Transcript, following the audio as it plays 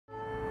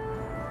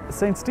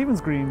St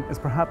Stephen's Green is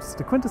perhaps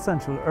the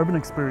quintessential urban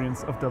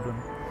experience of Dublin.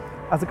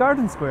 As a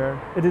garden square,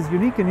 it is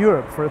unique in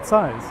Europe for its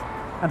size,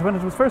 and when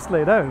it was first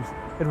laid out,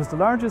 it was the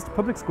largest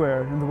public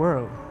square in the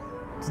world.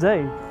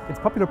 Today, its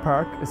popular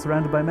park is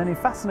surrounded by many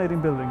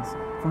fascinating buildings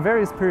from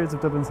various periods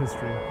of Dublin's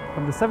history,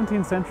 from the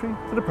 17th century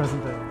to the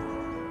present day.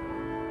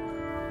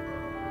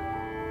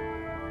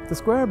 The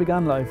square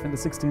began life in the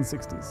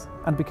 1660s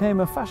and became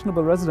a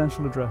fashionable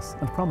residential address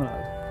and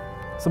promenade.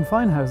 Some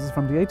fine houses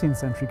from the 18th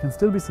century can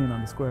still be seen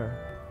on the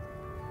square.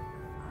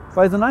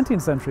 By the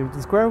 19th century,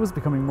 the square was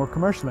becoming more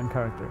commercial in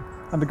character,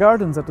 and the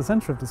gardens at the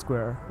centre of the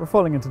square were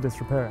falling into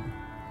disrepair.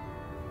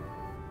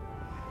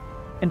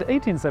 In the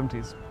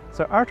 1870s,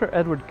 Sir Arthur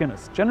Edward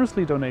Guinness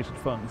generously donated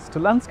funds to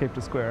landscape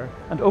the square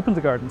and opened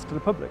the gardens to the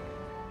public.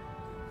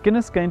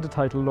 Guinness gained the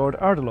title Lord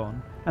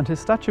Ardilaun, and his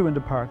statue in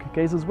the park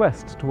gazes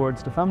west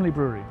towards the family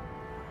brewery.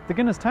 The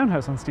Guinness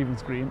townhouse on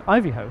Stephen's Green,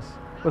 Ivy House,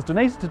 was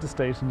donated to the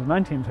state in the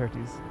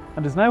 1930s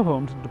and is now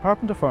home to the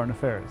Department of Foreign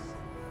Affairs.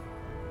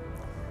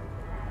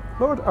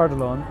 Lord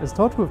Ardilaun is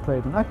thought to have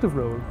played an active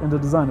role in the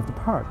design of the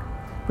park,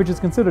 which is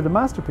considered a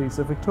masterpiece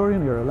of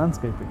Victorian-era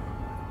landscaping.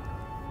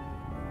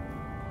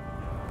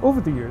 Over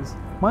the years,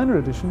 minor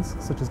additions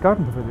such as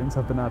garden pavilions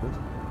have been added,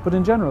 but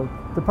in general,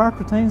 the park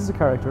retains the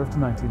character of the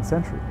 19th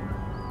century.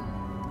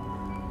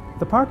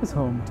 The park is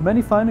home to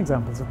many fine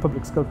examples of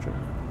public sculpture,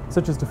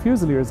 such as the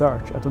Fusiliers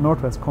Arch at the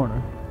northwest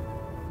corner,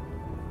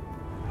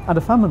 and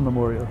a famine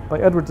memorial by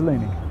Edward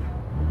Delaney.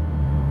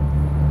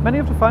 Many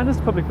of the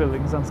finest public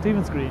buildings on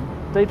Stephen's Green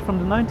date from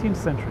the 19th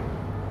century.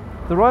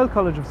 The Royal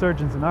College of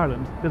Surgeons in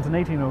Ireland, built in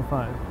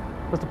 1805,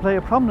 was to play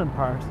a prominent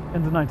part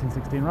in the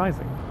 1916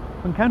 Rising,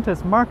 when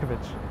Countess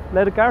Markievicz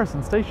led a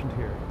garrison stationed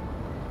here.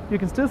 You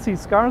can still see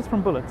scars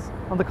from bullets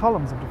on the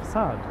columns of the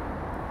facade.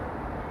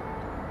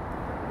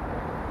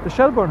 The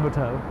Shelbourne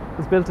Hotel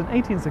was built in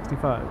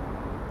 1865.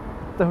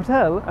 The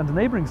hotel and the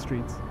neighbouring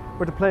streets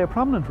were to play a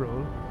prominent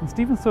role in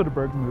Steven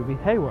Soderbergh's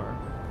movie Haywire.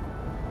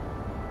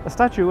 A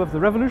statue of the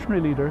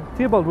revolutionary leader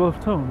Theobald Wolfe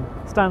Tone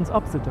stands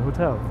opposite the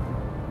hotel.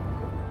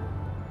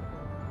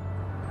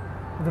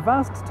 The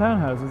vast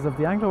townhouses of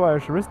the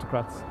Anglo-Irish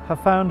aristocrats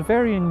have found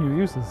varying new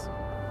uses.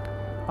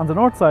 On the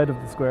north side of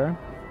the square,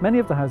 many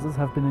of the houses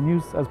have been in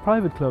use as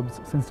private clubs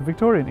since the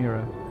Victorian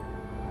era,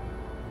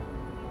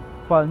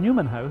 while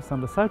Newman House on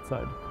the south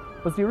side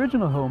was the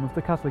original home of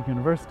the Catholic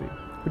University,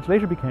 which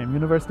later became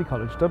University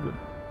College Dublin.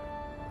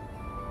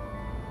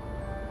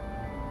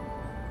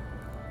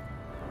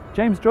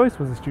 James Joyce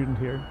was a student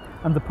here,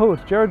 and the poet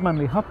Gerard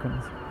Manley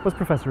Hopkins was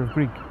Professor of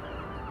Greek.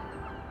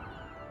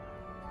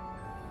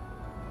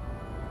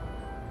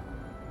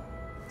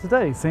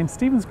 Today, St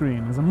Stephen's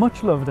Green is a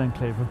much-loved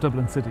enclave of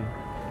Dublin City.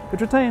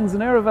 It retains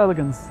an air of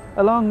elegance,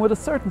 along with a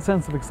certain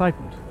sense of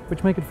excitement,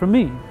 which make it, for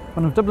me,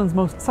 one of Dublin's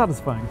most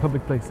satisfying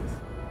public places.